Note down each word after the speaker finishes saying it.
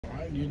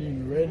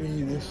getting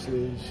ready. This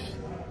is,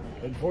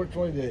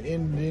 unfortunately, the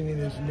ending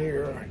is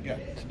near. I got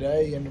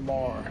today and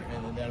tomorrow,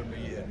 and then that'll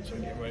be it. So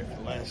get ready for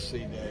the last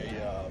sea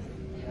day.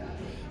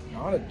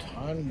 Not a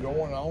ton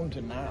going on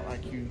tonight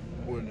like you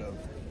would have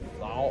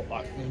thought.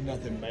 Like there's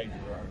nothing major,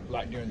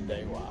 like during the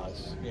day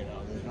wise. You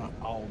know, there's not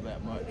all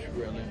that much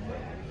really, but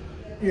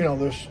you know,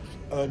 there's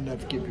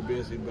enough to keep you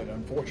busy. But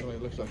unfortunately,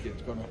 it looks like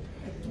it's going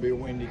to be a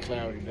windy,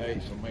 cloudy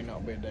day, so it may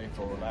not be a day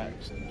for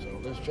relaxing. So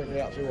let's check it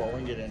out, see what we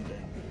can get into.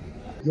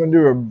 I'm going to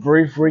do a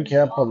brief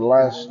recap of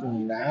last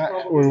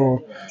night.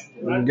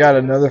 We got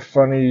another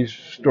funny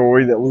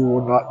story that we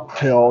will not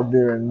tell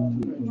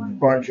during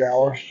brunch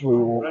hours. We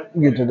will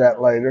get to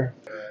that later.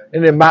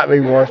 And it might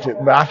be worth it.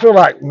 But I feel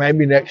like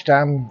maybe next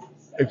time,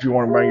 if you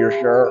want to bring your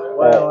shirt.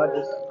 Well,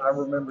 I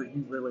remember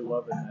you really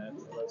loving that,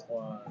 so that's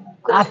why.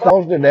 I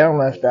closed it down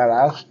last night.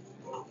 I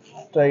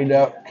stayed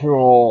up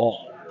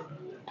till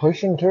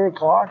pushing 2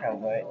 o'clock, I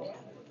think.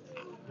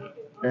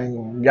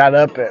 And got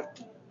up at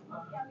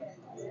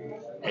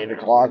 8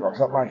 o'clock or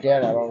something like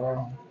that. I don't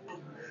know.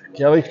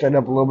 Kelly stayed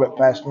up a little bit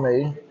past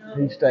me.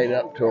 He stayed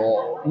up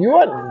till, you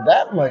wasn't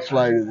that much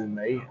later than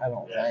me, I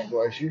don't think,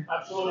 was you?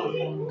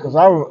 Because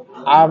I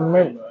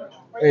remember,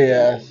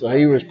 yeah, so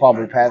he was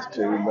probably past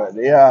 2, but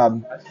yeah.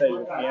 I stayed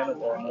with piano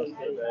bar most of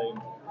the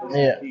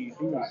day.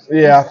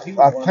 Yeah,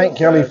 I think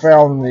Kelly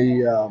found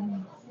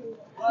the,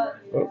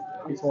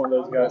 he's one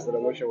of those guys that I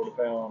wish I would have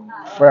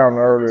found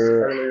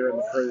earlier in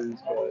the cruise,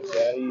 but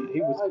yeah, he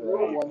was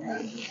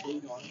great.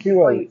 He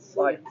was.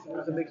 Like, it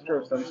was a mixture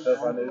of some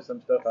stuff I knew,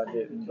 some stuff I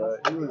didn't,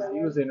 but he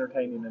was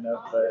entertaining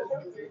enough that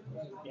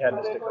he had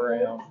to stick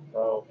around.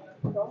 So,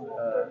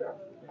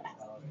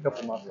 a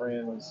couple of my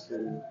friends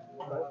who,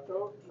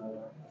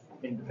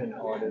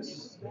 independent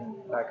artists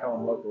back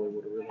home locally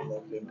would have really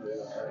loved him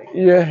too, I think.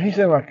 Yeah, he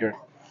seemed like a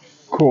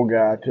cool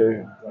guy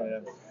too.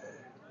 Yeah.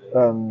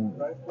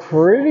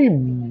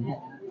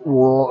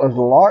 Well, there's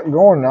a lot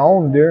going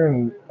on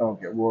during.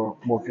 Okay,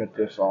 we'll cut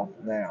this off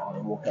now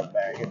and we'll come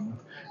back.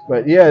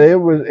 But yeah, it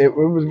was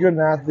a good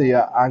night.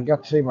 I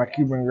got to see my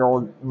Cuban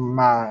girl,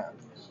 my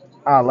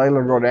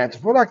Layla girl dance. I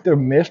feel like they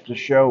missed a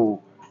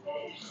show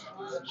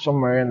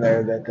somewhere in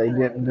there that they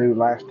didn't do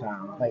last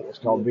time. I think it's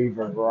called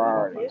Viva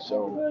Variety.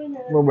 So a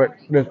little bit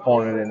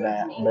disappointed in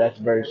that, but that's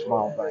a very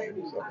small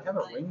thing. So. I have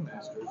a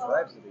Ringmasters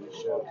Rhapsody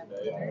show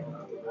today.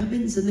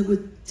 And they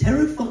were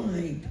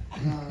terrified.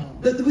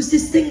 There was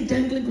this thing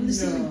dangling from the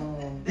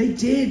ceiling. They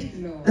did.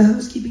 No. The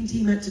housekeeping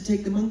team had to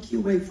take the monkey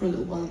away for a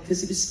little while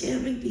because it was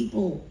scaring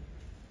people.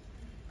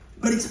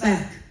 But it's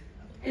back.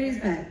 It is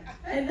back.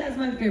 And that's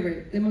my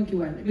favorite, the monkey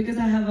one. Because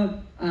I have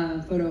a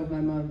photo of my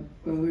mom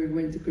when we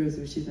went to cruise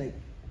where she's like...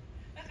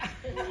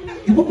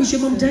 What was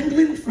your mom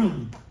dangling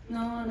from?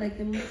 No, like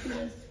the monkey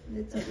was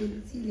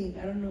in the ceiling.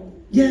 I don't know.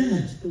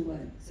 Yeah. The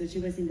one. So she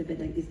was in the bed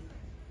like this.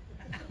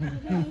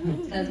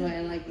 That's why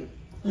I like it.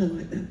 I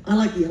like that. I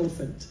like the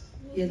elephant.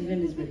 The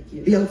elephant is very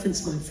cute. The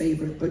elephant's my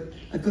favorite, but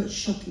I've got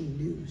shocking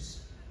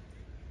news.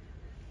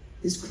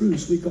 This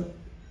cruise, we've got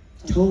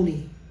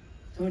Tony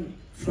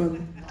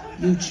from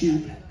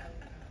YouTube,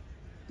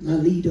 La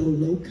Lido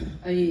Loca.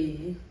 Oh,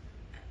 yeah.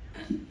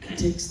 He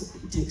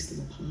takes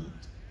them apart.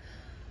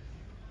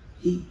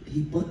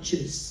 He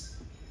butchers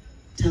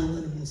towel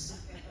animals,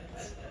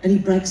 and he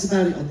brags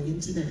about it on the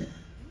internet.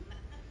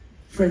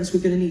 Friends,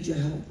 we're going to need your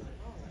help.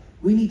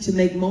 We need to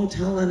make more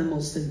towel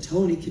animals than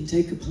Tony can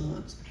take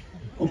apart.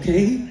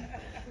 Okay?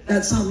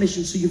 That's our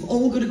mission. So you've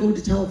all got to go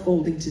to towel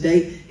folding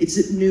today. It's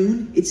at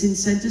noon. It's in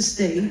center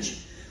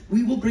stage.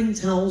 We will bring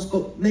towels,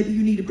 but maybe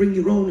you need to bring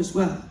your own as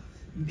well.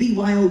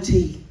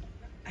 BYOT.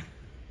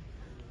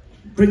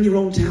 Bring your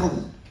own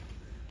towel.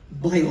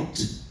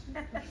 Biot.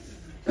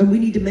 And we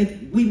need to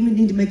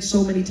make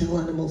so many towel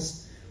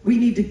animals. We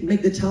need to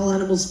make the towel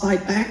animals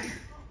fight back.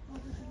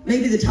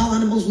 Maybe the towel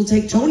animals will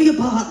take Tony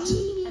apart.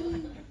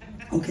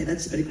 Okay,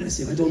 that's a bit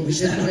aggressive. I don't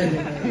wish that.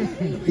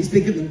 He's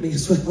bigger than me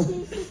as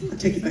well. I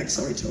take it back.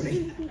 Sorry,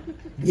 Tony.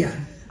 Yeah.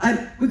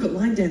 We've got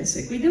line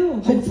dancing. We do.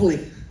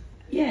 Hopefully.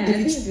 Yeah, I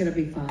think it's going to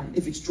be fine.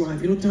 If it's dry,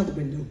 if you looked out the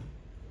window.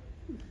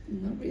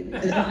 Not really.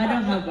 I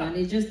don't have one.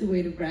 It's just the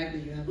way to brag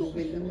that you have a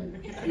window.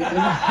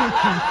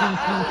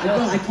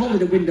 I call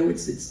it a window.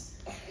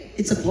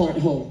 It's a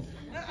porthole.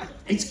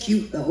 It's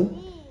cute, though.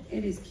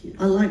 It is cute.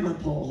 I like my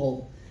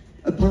porthole.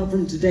 Apart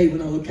from today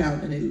when I look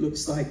out and it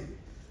looks like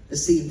a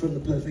scene from The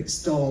Perfect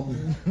Storm.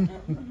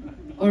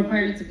 Or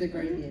Pirates of the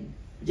Caribbean.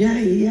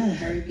 Yeah.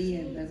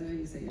 Caribbean, that's what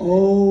you say.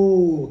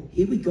 Oh,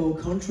 here we go,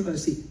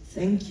 controversy.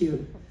 Thank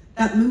you.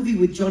 That movie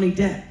with Johnny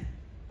Depp.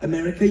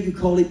 America, you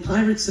call it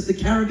Pirates of the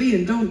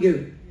Caribbean, don't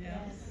you? Yes.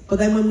 But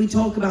then when we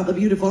talk about the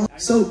beautiful...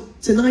 So,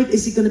 tonight,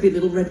 is it going to be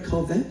Little Red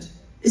Corvette?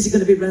 Is it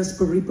going to be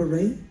Raspberry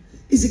Beret?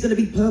 Is it going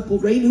to be Purple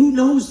Rain? Who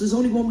knows? There's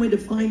only one way to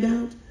find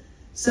out.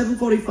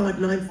 7:45,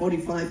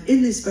 9:45,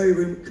 in this very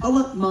room,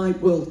 Color My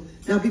World.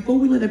 Now, before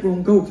we let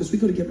everyone go, because we've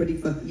got to get ready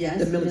for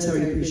the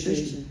military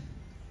appreciation.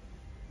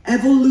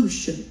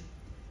 Evolution.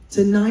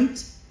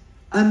 Tonight,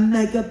 a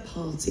mega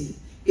party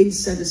in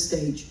center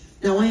stage.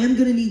 Now, I am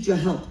going to need your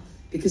help,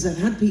 because I've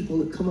had people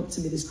that come up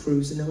to me this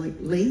cruise and they're like,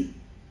 Lee,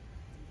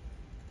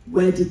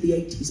 where did the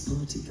 80s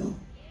party go?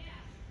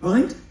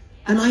 Right?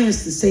 And I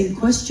asked the same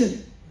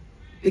question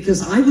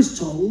because I was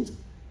told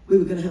we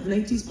were going to have an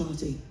 80s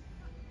party.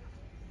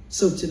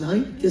 So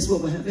tonight, guess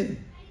what we're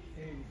having?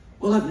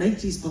 We'll have an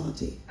 80s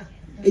party.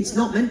 It's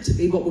not meant to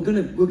be, but we're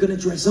gonna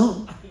dress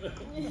on.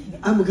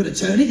 And we're gonna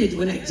turn it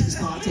into an 80s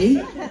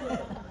party.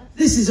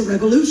 This is a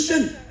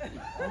revolution.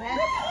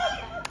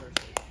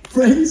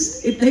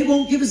 Friends, if they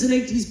won't give us an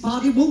 80s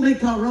party, we'll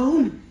make our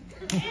own.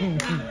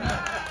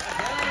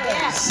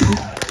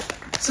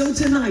 So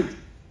tonight,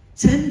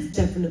 10th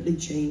definitely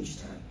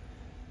changed.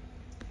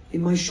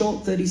 In my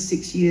short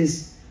 36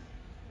 years,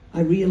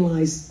 I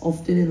realize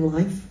often in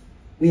life,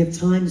 we have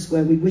times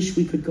where we wish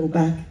we could go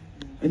back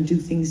and do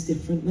things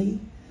differently.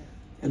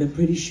 And I'm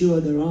pretty sure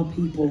there are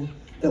people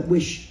that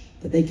wish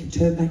that they could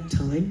turn back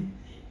time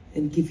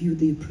and give you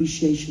the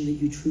appreciation that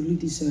you truly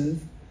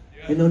deserve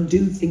and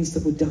undo things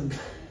that were done.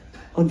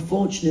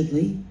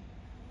 Unfortunately,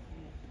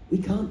 we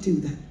can't do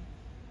that.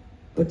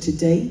 But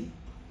today,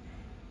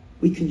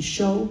 we can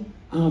show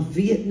our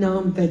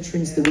Vietnam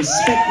veterans the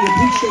respect, the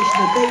appreciation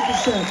that they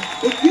deserve.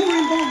 If you were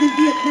involved in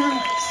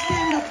Vietnam,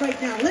 stand up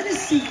right now. Let us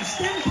see you.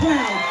 Stand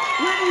proud.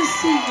 Let us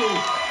see you.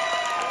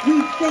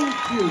 We thank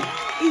you,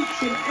 each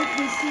and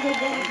every single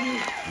one of you,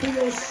 for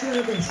your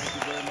service.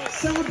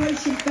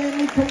 Celebration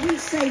family, can we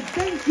say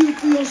thank you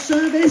for your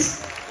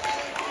service?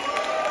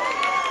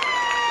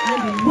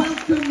 And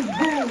welcome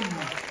home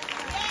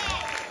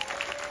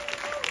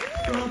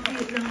for our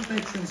Vietnam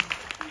veterans.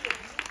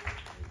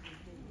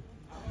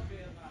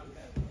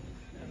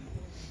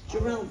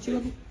 Jarrell, do you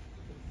have...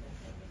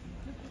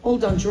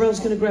 Hold on, Jarrell's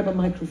going to grab a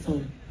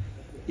microphone.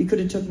 You could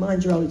have took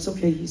mine, Jarrell. It's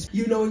okay.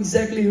 You know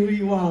exactly who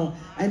you are.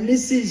 And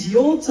this is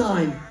your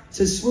time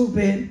to swoop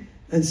in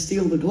and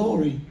steal the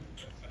glory.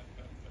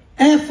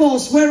 Air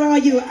Force, where are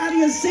you? Out of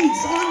your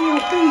seats, on your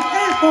feet.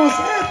 Air Force,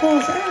 Air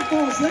Force, Air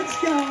Force. Let's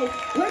go.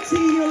 Let's hear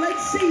you.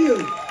 Let's see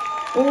you.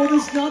 Oh,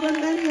 there's not that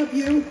many of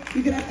you.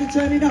 You're going to have to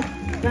turn it up.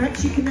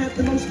 Perhaps you can have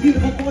the most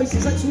beautiful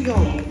voices. Let's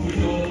go.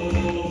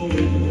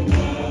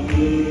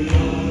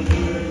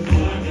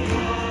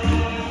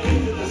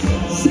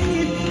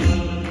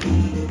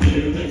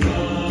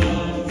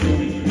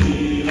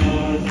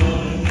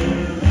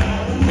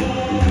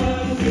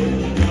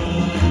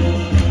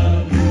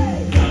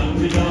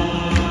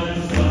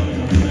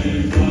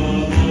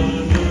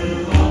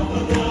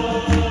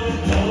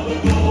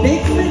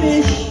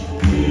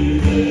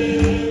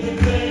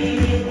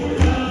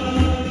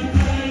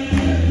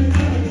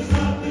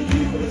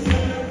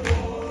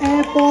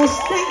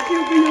 Thank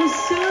you for your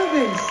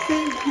service.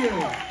 Thank you.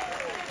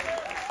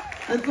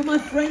 And for my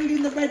friend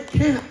in the red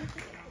cap,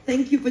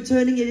 thank you for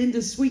turning it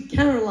into Sweet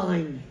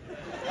Caroline.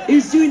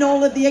 He's doing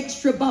all of the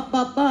extra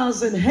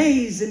bars and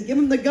haze and give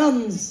him the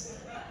guns.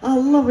 I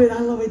love it. I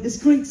love it.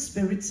 There's great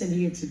spirits in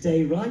here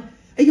today, right?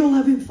 Are you all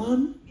having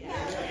fun?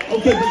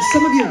 Okay, but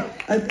some of you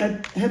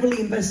are heavily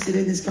invested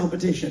in this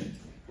competition.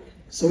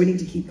 So we need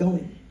to keep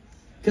going.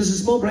 Because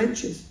there's more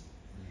branches.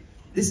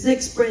 This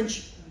next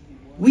branch,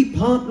 we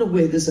partner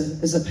with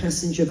as a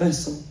passenger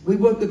vessel. We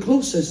work the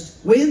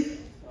closest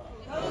with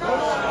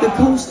the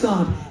Coast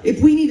Guard.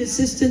 If we need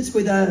assistance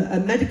with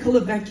a medical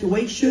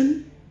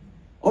evacuation,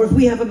 or if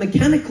we have a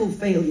mechanical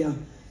failure,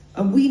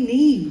 and we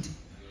need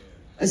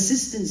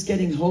assistance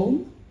getting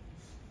home,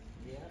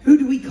 who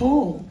do we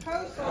call?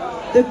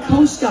 The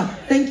Coast Guard.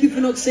 Thank you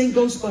for not saying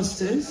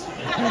Ghostbusters.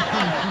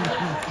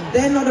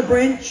 They're not a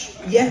branch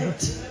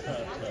yet.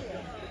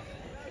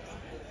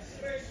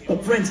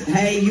 But friends,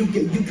 hey, you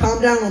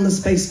calm down on the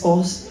Space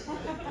Force.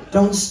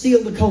 Don't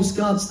steal the Coast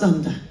Guard's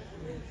thunder.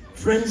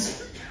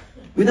 Friends,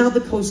 without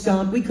the Coast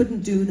Guard, we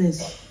couldn't do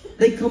this.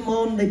 They come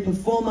on, they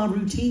perform our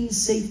routine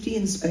safety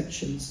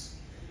inspections.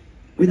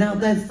 Without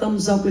their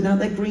thumbs up, without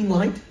their green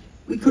light,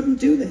 we couldn't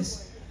do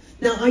this.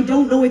 Now, I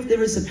don't know if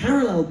there is a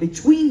parallel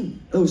between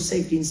those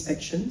safety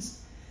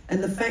inspections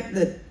and the fact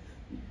that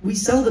we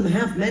seldom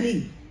have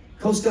many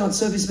Coast Guard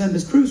service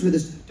members cruise with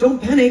us.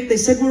 Don't panic, they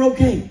said we're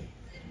okay.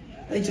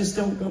 They just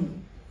don't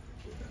come.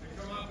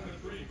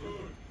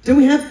 Do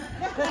we have...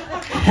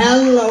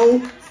 Hello,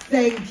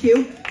 thank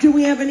you. Do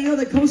we have any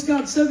other Coast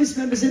Guard service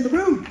members in the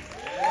room?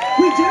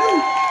 We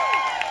do.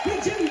 We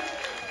do.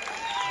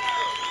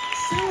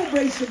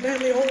 Celebration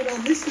family, hold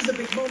on. This is a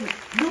big moment.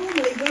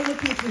 Normally, we're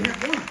lucky if we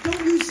have one.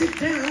 Don't you sit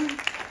down.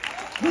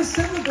 We're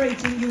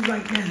celebrating you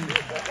right now.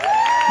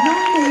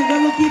 Normally,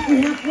 we're lucky if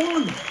we have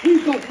one.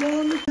 We've got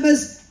one.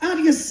 Members, out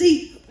of your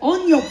seat,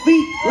 on your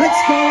feet.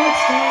 Let's go,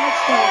 let's go,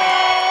 let's go.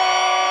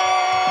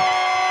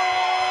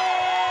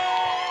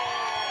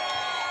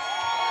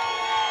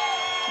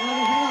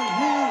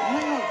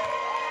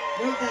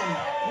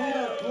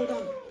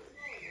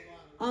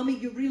 Army,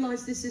 you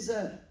realize this is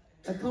a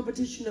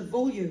competition of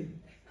volume.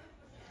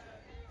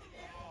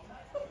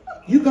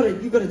 You've got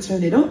to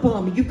turn it up,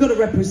 Army. You've got to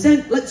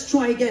represent. Let's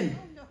try again.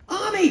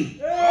 Army!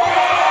 I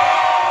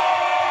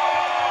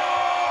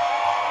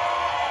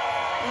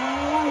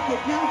like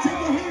it. Now take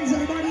your hands,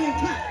 everybody, and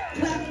clap,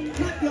 clap,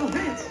 clap your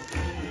hands.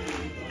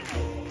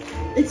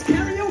 It's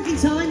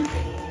karaoke time.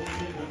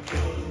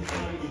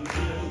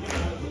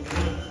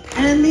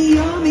 and the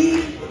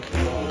army.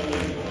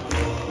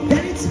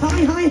 Then it's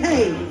hi, hi,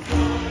 hey.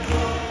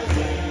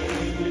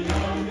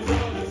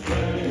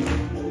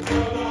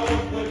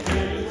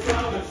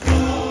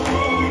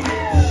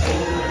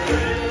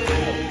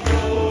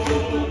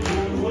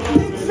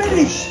 Big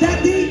finish,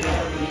 Daddy.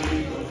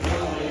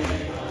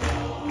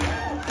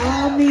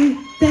 Army,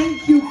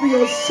 thank you for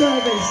your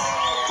service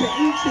to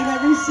each and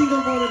every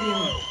single one of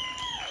you.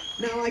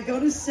 Now, I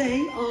gotta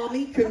say,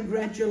 Army,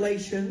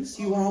 congratulations.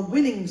 You are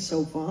winning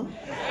so far.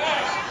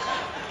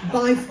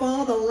 By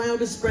far the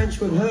loudest branch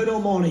we've heard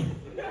all morning.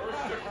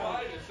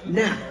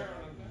 Now,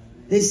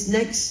 this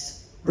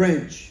next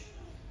branch,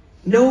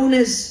 known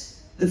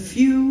as the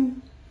few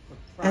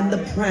and the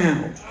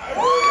proud.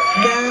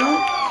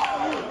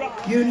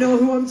 Now, you know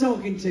who I'm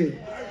talking to.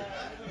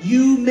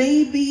 You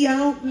may be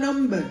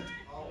outnumbered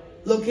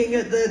looking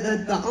at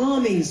the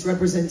Army's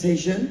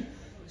representation.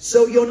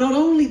 So you're not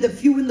only the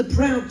few and the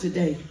proud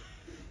today,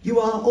 you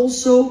are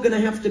also going to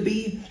have to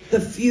be the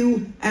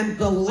few and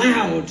the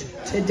loud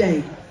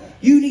today.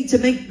 You need to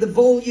make the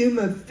volume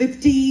of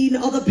 15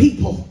 other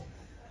people.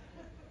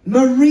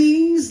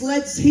 Marines,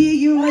 let's hear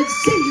you, let's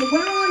see you.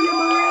 Where are you,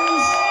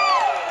 Marines?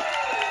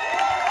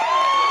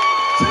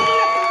 Turn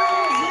it up,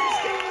 Marines,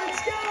 let's go,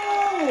 let's go!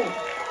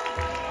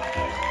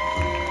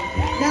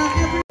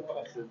 Now,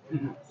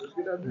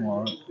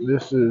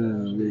 This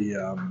is the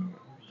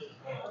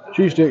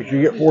cheese sticks.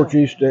 You get 4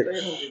 cheese sticks.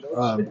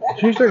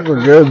 Cheese sticks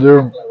are good.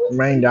 They're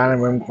main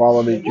dining room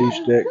quality cheese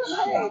sticks.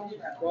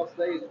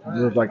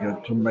 There's like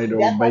a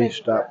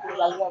tomato-based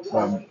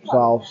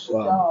sauce.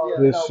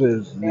 This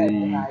is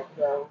the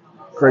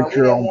create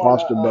your own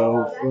pasta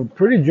bowl. A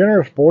pretty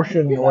generous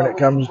portion when it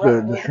comes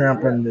to the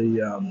shrimp and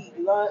the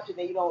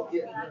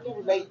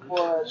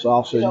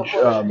sausage.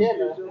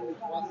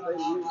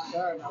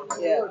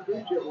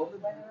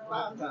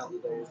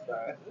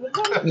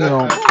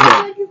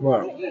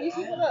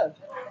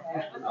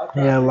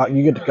 Yeah, like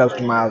you get to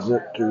customize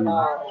it to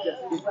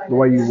the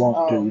way you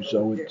want to,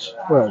 so it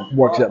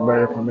works out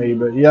better for me.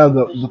 But yeah,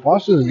 the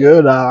pasta is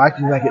good. I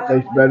can make it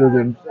taste better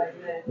than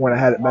when I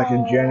had it back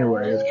in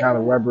January. It's kind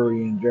of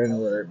rubbery in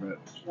January, but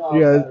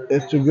yeah,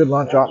 it's a good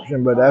lunch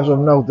option. But as of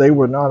now, they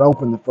were not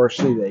open the first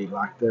seaday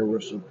like they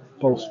were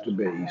supposed to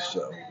be.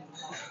 So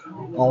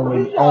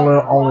only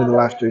the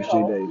last 2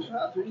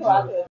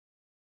 seadays.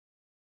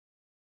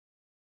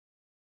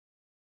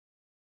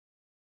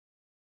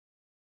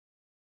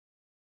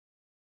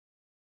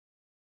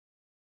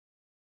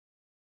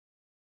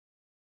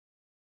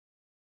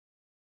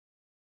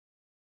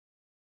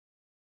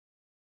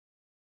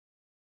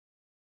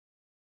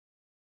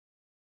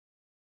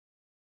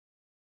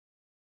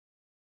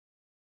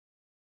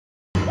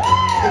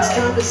 it's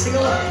time to sing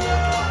along.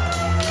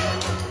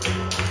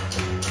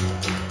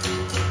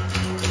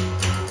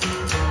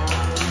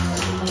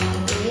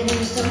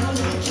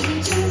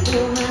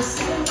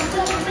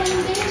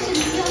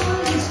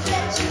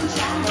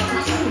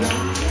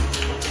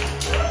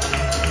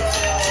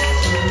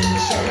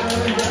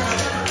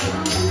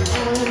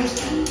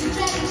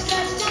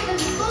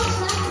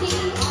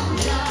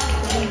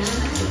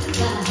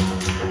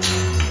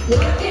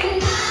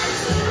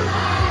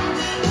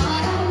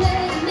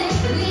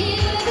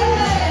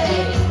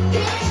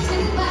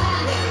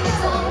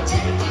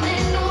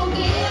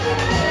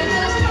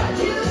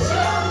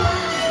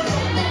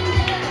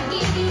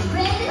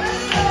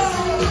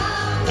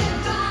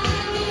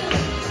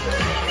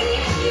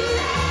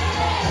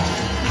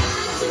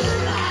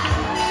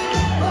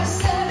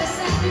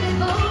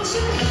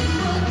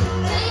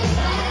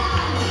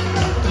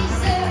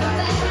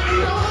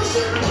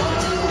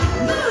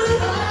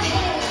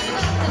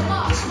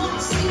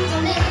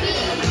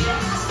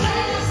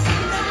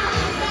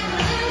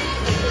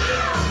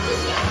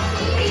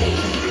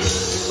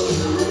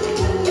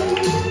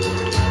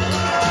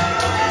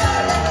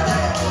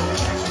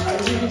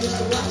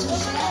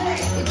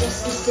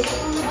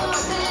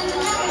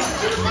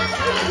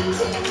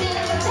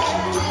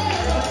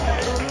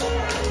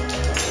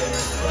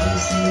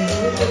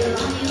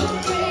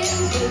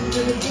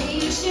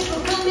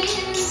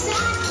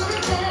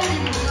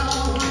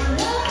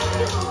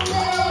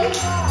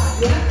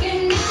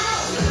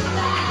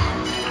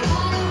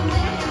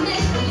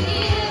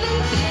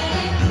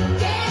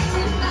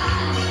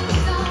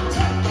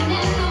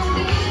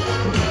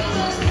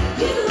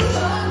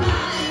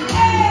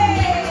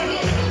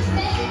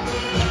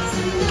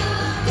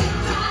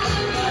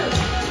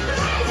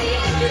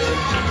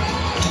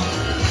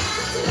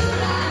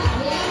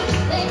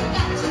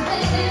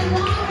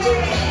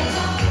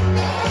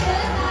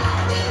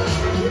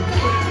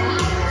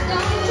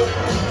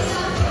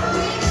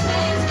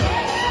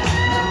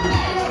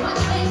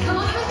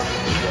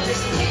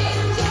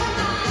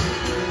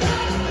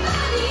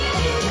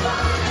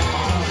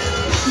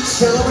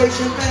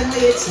 Celebration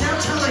family, it's now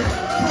time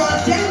for our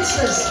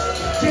dancers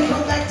to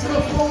come back to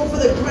the floor for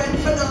the grand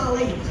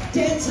finale.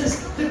 Dancers,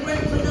 the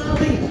grand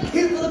finale.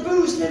 Here for the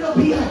booze, little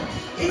here.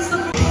 It's the...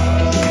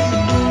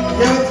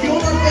 Now, if you're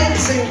not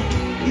dancing,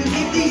 you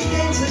give these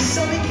dancers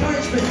some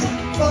encouragement.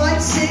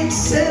 5, 6,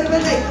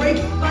 7, 8.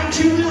 Break by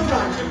 2 little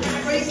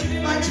right. Break.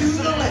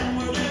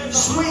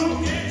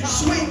 swing,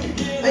 swing,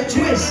 and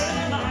twist.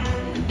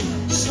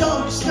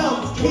 Stomp,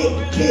 stomp,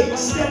 kick, kick,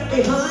 step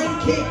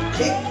behind, kick,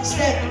 kick,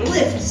 step,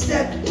 lift,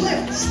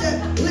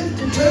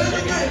 and turn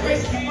around.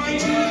 Great line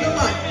to the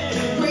right,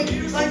 great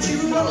line to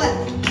the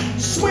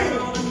left. Swing,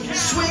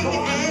 swing,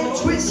 and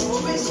twist,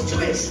 twist,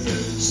 twist.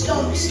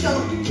 Stomp,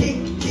 stomp, kick,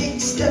 kick,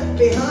 step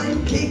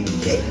behind, kick,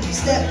 kick,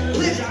 step,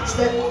 lift,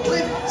 turn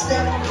around.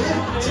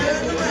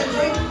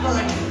 Great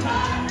line.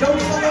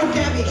 Don't follow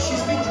Gabby,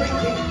 she's been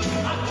drinking.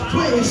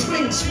 Twist,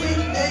 swing, swing,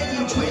 then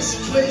you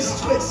twist,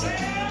 twist, twist.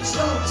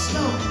 Stomp,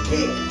 stomp,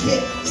 kick,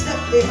 kick, step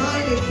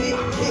behind and kick,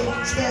 kick,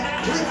 step,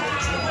 lift,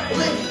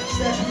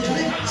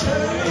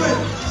 turn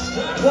around.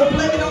 We'll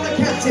blame it on the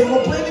captain,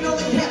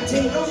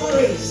 don't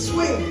worry.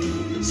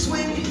 Swing,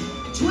 swing,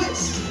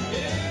 twist.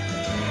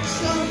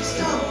 Stomp,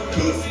 stomp,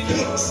 kick,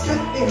 kick,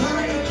 step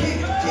behind and kick,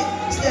 kick,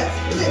 step,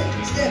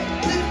 lift,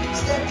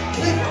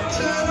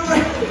 turn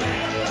around.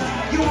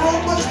 You were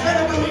almost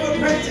better when we were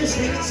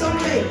practicing, it's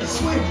okay.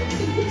 Swing,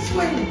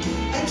 swing,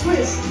 and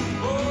twist.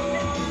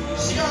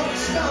 Stomp,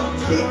 stomp,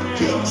 kick,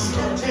 kick,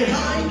 step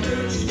behind,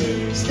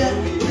 step,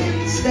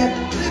 lift,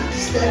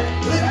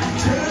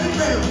 turn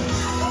around.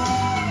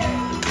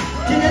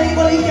 Did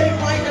anybody get it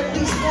right at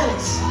least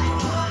once?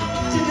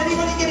 Did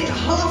anybody get it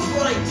half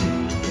right?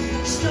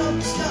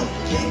 Stomp, stomp,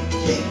 kick,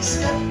 kick,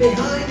 step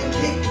behind and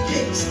kick,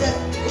 kick, step,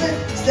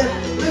 lift,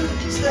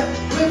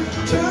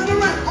 turn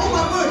around. Oh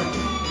my word,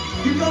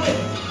 you got it.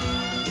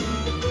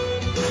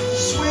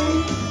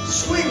 Swing,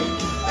 swing,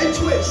 and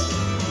twist.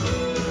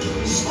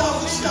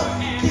 Stomp,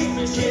 stomp, kick,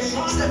 kick,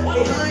 step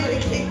behind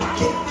and kick,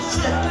 kick,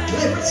 step,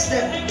 lift,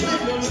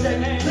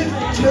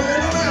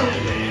 turn around.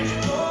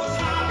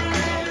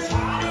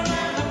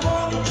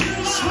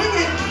 Swing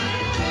it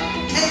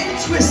and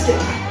twist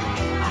it.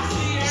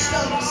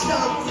 Stomp,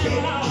 stomp,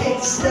 kick, kick,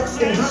 step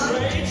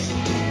behind,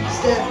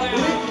 step,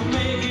 lift.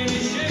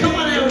 Come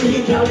on out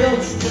here,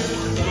 cowgirls.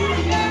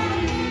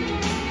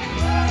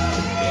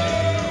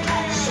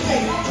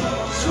 Swing,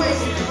 swing,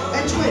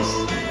 and twist.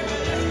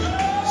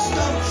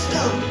 Stomp,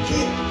 stomp,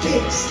 kick,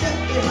 kick, step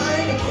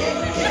behind and kick,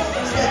 kick,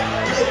 step,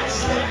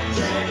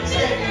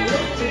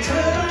 lift, and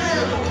turn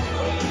around.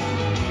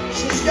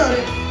 She's got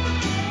it.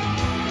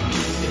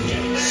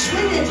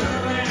 Swing it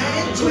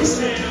and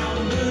twist it.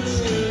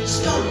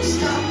 Stomp,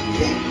 stomp,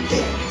 kick,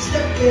 kick,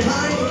 step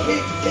behind and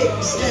kick, kick,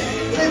 step,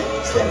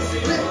 lift, turn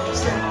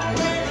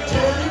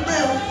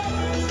around.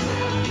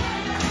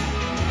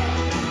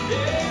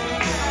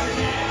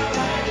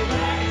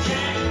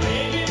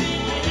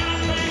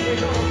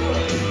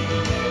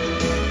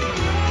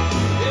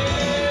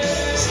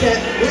 Step,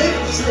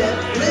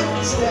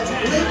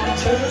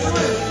 lift, turn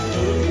around.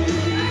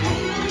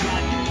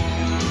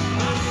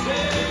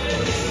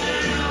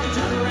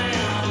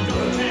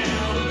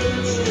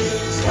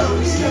 Stomp,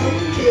 stomp,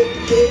 kick,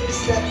 kick,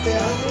 step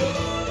behind.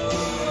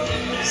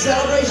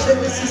 Celebration,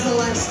 this is the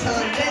last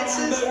time.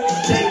 Dancers,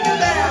 take them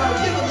down,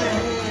 give them a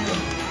hand.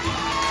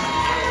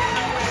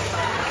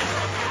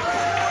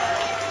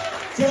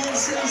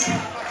 Dancers,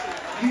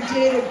 you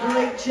did a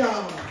great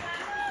job.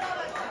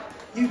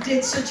 You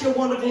did such a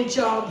wonderful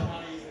job.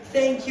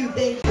 Thank you,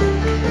 thank you.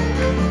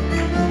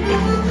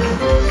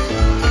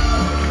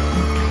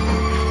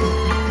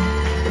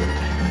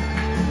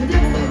 The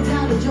devil went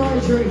down to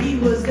Georgia, he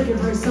was looking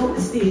for a soul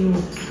to steal.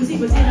 Cause he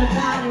was in a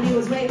fight and he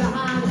was way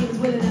behind and he was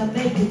willing to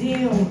make a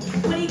deal.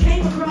 When he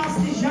came across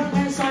this young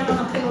man, so I'm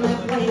gonna feel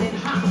that way and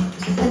hot.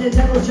 And the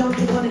devil jumped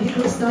in one of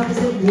his stuff and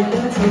said, boy, let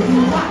me tell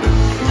you what.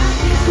 I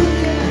can't do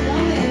it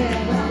alone,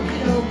 but I'll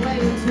get a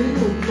blame too.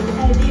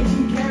 And if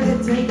you care to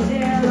take it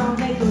there, I'll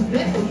make a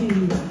bet for you.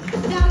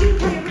 Now you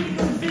play a really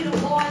good fiddle,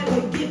 boy,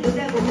 but give the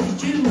devil his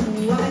due.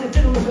 I made a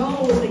fiddle of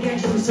gold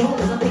against your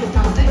souls, I think it's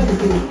got better to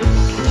do.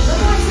 The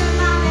voice of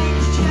my name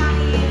is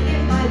Johnny, and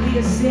it might be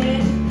a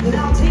sin, but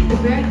I'll take the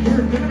bet,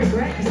 you're gonna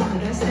regret, cause I'm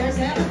the best there's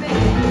ever been.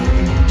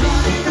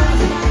 Johnny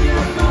knows what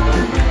you're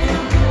gonna bring,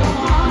 come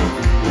on.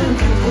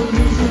 The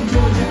reason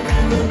Georgia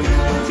and the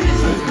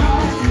relatives is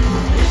gone.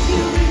 If you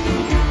think you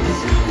got this,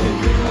 you'll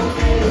be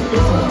okay to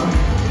go.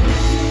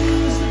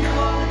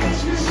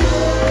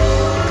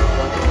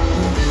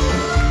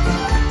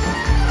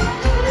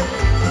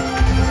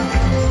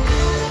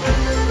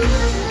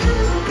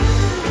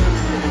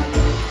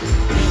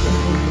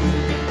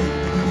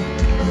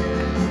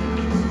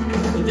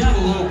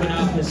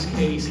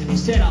 Case, and he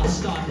said, I'll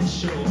start the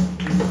show.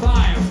 And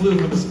fire flew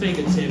from his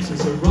fingertips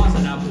as he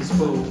rosin up his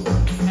bow.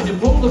 And he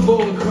pulled the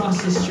bow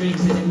across the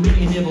strings and it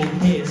made a nibble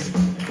hiss.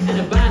 And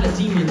a band of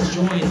demons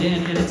joined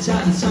in and it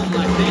sounded something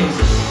like this.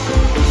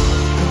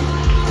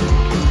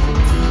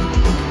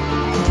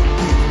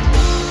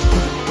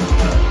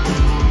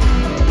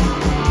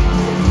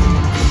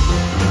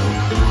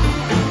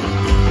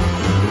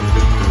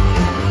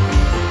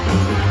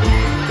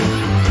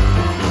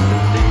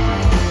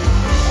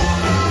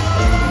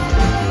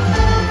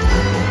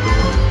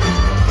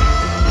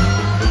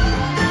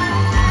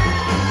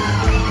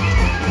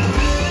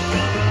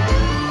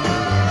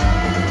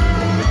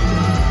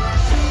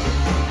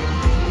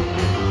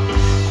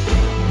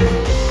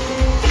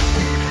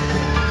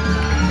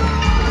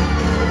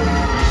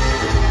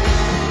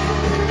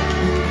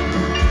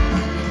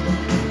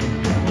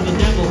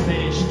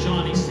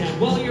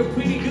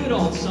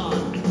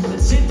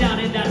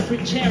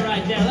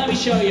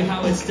 show you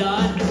how it's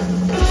done.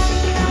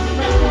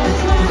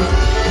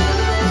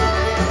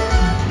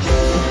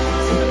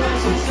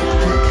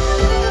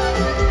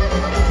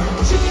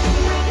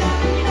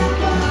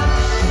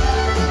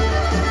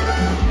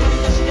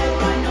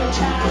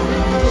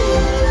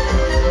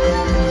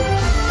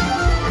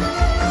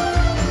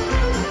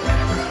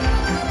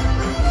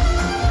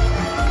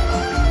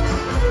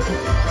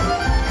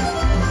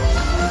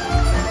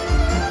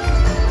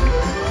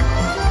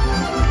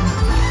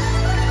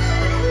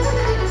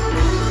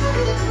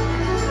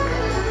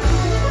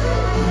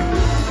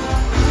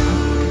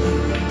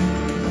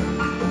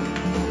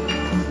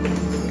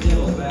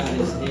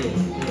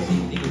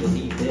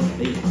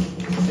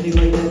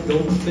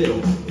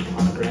 Fiddle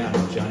on the ground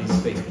at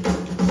Johnny's feet.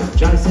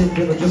 Johnny said,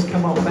 "Bill, just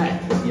come on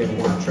back if you ever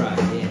want to try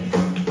again.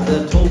 I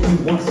done told you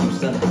once, you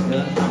son of a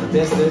gun, I'm the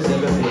best there's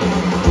ever been."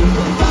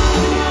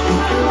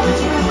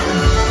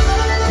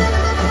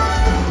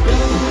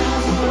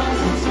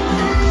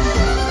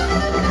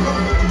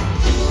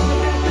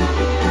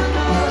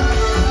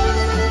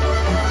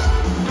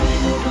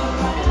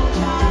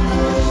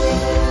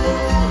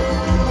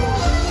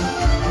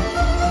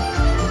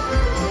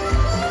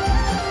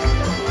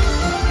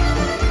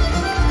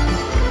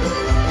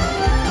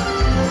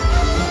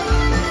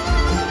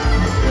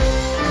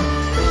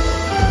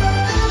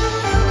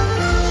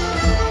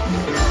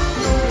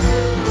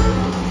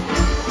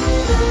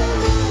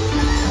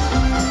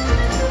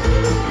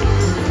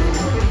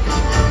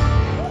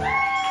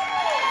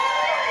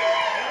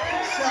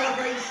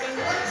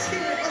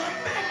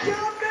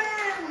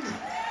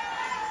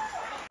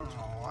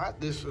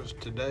 This is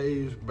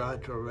today's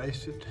Bachelor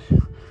Basic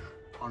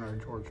on our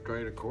George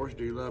Strait, of course.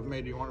 Do you love me?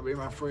 Do you want to be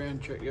my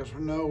friend? Check yes or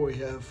no. We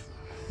have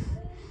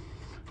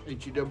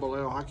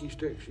HELL hockey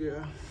sticks,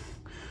 yeah.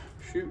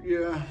 Shoot,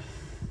 yeah.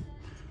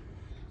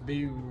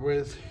 Be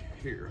with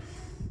here.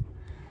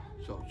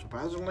 So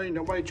surprisingly,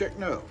 nobody checked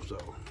no, so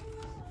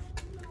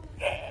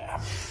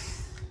yeah.